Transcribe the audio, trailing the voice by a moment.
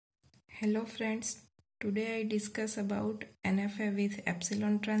Hello friends, today I discuss about NFA with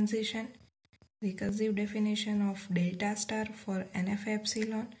epsilon transition, recursive definition of delta star for NFA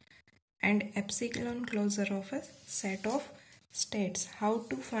epsilon, and epsilon closure of a set of states. How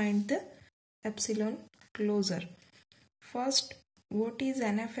to find the epsilon closure? First, what is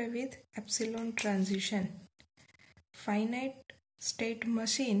NFA with epsilon transition? Finite state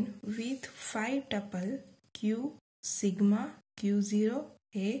machine with 5 tuple Q, sigma, Q0,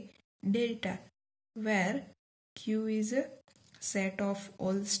 A, delta, where Q is a set of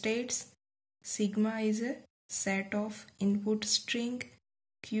all states, sigma is a set of input string,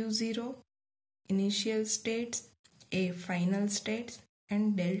 Q0 initial states, A final states,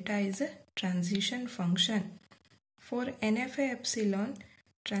 and delta is a transition function. For NFA epsilon,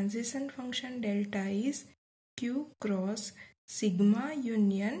 transition function delta is Q cross sigma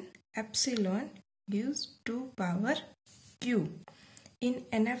union epsilon gives 2 power Q. In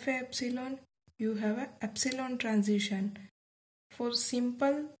NFA epsilon, you have a epsilon transition. For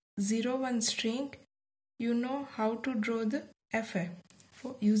simple 0-1 string, you know how to draw the FA.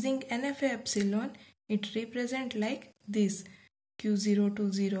 For using NFA epsilon, it represents like this: Q0 to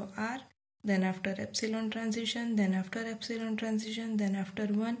 0R, then after epsilon transition, then after epsilon transition, then after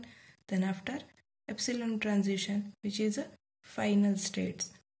 1, then after epsilon transition, which is a final states.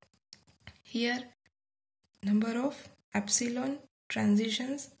 Here, number of epsilon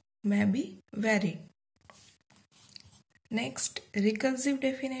transitions may be varied. Next, recursive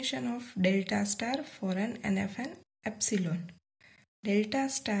definition of delta star for an NFA epsilon. Delta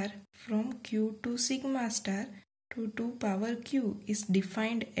star from Q to sigma star to 2 power Q is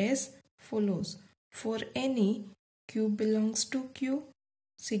defined as follows. For any Q belongs to Q,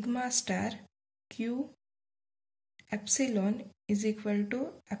 sigma star Q epsilon is equal to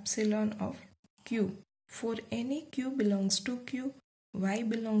epsilon of Q. For any Q belongs to Q, Y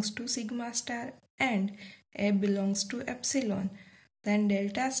belongs to sigma star, and A belongs to epsilon, then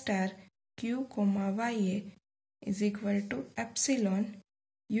delta star Q comma YA is equal to epsilon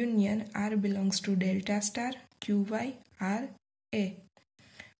union R belongs to delta star QY R A.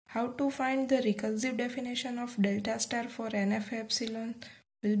 How to find the recursive definition of delta star for NFA epsilon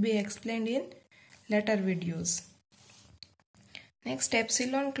will be explained in later videos. Next,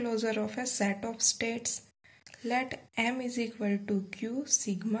 epsilon closure of a set of states. Let M is equal to Q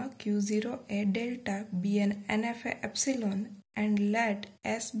sigma Q0 A delta be an NFA epsilon, and let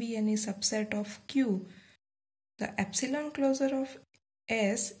S be any subset of Q. The epsilon closure of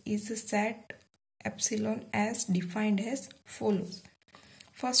S is a set epsilon S defined as follows.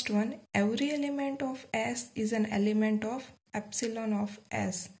 First one, every element of S is an element of epsilon of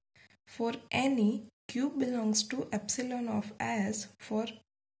S. For any Q belongs to epsilon of S, for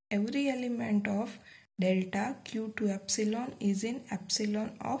every element of delta Q to epsilon is in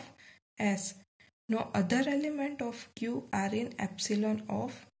epsilon of S. No other element of Q are in epsilon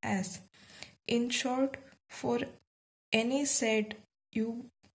of S. In short, for any set you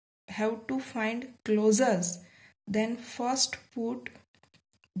have to find closures. Then first put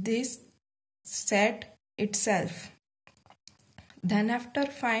this set itself. Then after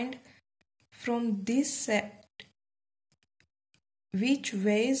find from this set which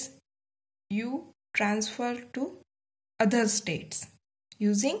ways you transfer to other states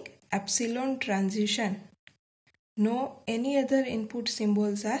using epsilon transition. No any other input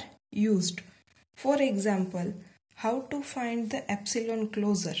symbols are used. For example, how to find the epsilon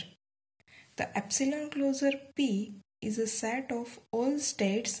closure? The epsilon closure P is a set of all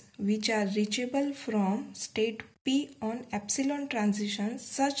states which are reachable from state P on epsilon transition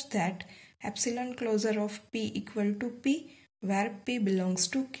such that epsilon closure of P equal to P where P belongs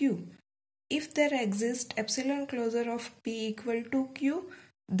to Q. If there exists epsilon closure of P equal to Q,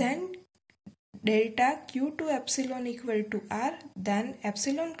 then delta Q to epsilon equal to R, then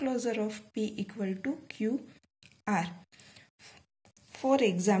epsilon closure of P equal to Q R. For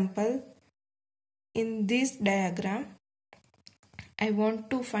example, in this diagram, I want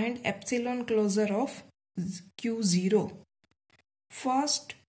to find epsilon closure of Q0.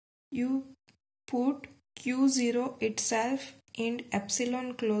 First, you put Q0 itself in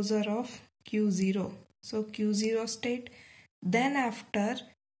epsilon closure of Q0. So Q0 state. Then after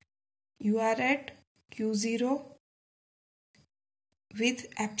you are at Q0 with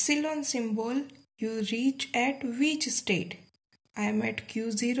epsilon symbol, you reach at which state? I am at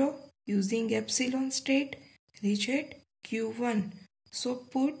Q0 using epsilon state, reach at Q1. So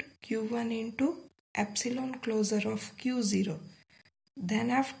put Q1 into epsilon closure of Q0.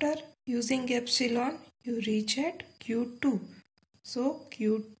 Then after using epsilon, you reach at Q2. So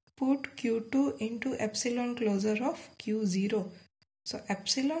put Q2 into epsilon closure of Q0. So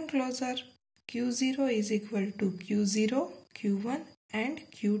epsilon closure Q0 is equal to Q0, Q1 and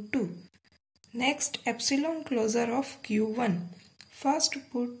Q2. Next, epsilon closure of Q1. First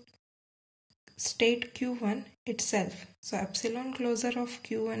put state Q1 itself. So epsilon closure of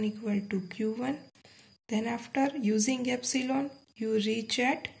Q1 equal to Q1. Then after using epsilon, you reach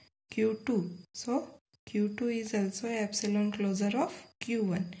at Q2. So Q2 is also epsilon closure of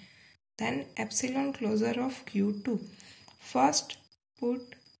Q1. Then epsilon closure of Q2. First put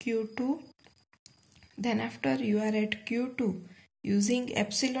Q2. Then after you are at Q2. Using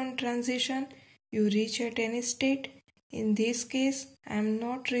epsilon transition, you reach at any state. In this case, I am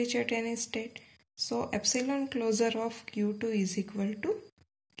not reach at any state. So epsilon closure of Q2 is equal to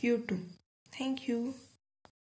Q2. Thank you.